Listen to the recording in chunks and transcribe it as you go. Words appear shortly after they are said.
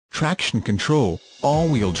traction control,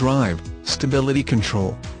 all-wheel drive, stability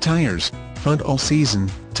control, tires, front all-season,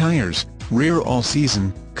 tires, rear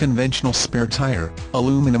all-season, conventional spare tire,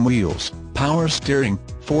 aluminum wheels, power steering,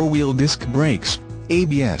 4-wheel disc brakes,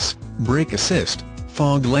 ABS, brake assist,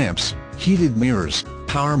 fog lamps, heated mirrors,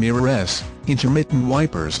 power mirrors, intermittent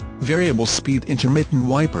wipers, variable speed intermittent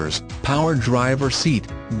wipers, power driver seat,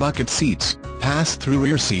 bucket seats, pass-through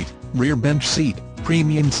rear seat, rear bench seat,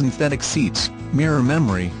 premium synthetic seats, mirror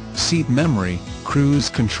memory, seat memory, cruise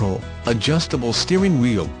control, adjustable steering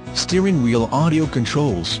wheel audio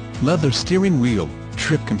controls, leather steering wheel,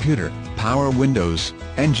 trip computer, power windows,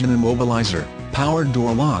 engine immobilizer, power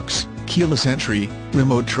door locks, keyless entry,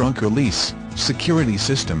 remote trunk release, security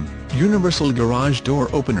system, universal garage door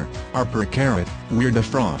opener, upper carrot, rear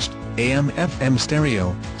defrost, AM/FM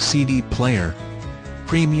stereo, CD player,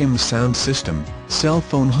 premium sound system, cell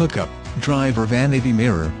phone hookup, driver vanity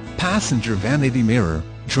mirror, passenger vanity mirror,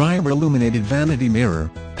 driver illuminated vanity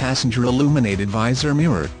mirror, passenger illuminated visor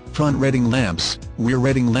mirror, front reading lamps, rear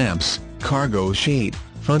reading lamps, cargo shade,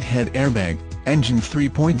 front head airbag, engine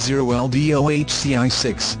 3.0 DOHC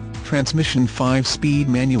I6, transmission 5-speed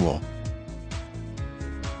manual.